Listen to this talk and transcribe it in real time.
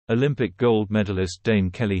Olympic gold medalist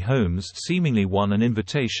Dame Kelly Holmes seemingly won an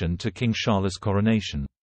invitation to King Charles' coronation.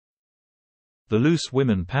 The Loose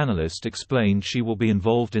Women panellist explained she will be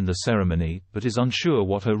involved in the ceremony, but is unsure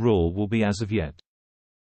what her role will be as of yet.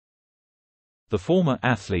 The former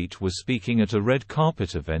athlete was speaking at a red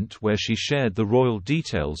carpet event where she shared the royal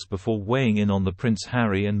details before weighing in on the Prince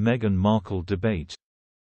Harry and Meghan Markle debate.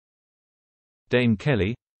 Dame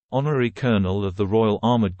Kelly, honorary colonel of the Royal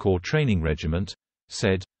Armoured Corps Training Regiment,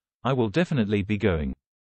 said, "I will definitely be going.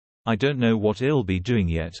 I don't know what I'll be doing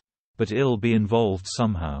yet, but I'll be involved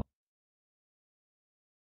somehow."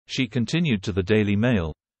 She continued to the Daily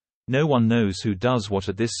Mail, "No one knows who does what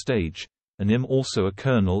at this stage, and I'm also a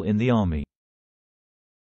colonel in the army."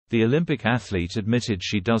 The Olympic athlete admitted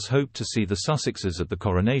she does hope to see the Sussexes at the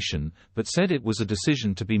coronation, but said it was a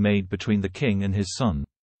decision to be made between the king and his son.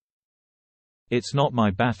 "It's not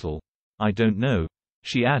my battle. I don't know,"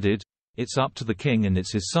 she added. "It's up to the king and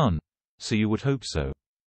it's his son, so you would hope so."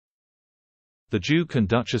 The Duke and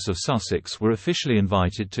Duchess of Sussex were officially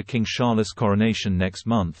invited to King Charles' coronation next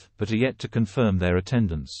month, but are yet to confirm their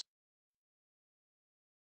attendance.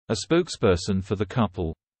 A spokesperson for the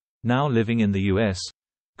couple, now living in the US,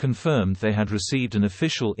 confirmed they had received an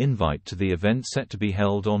official invite to the event set to be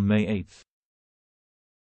held on May 8.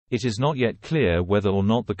 It is not yet clear whether or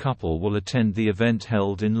not the couple will attend the event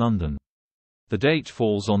held in London. The date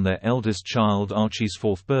falls on their eldest child Archie's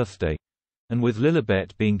 4th birthday, and with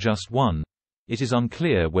Lilibet being just one, it is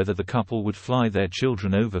unclear whether the couple would fly their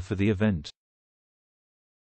children over for the event.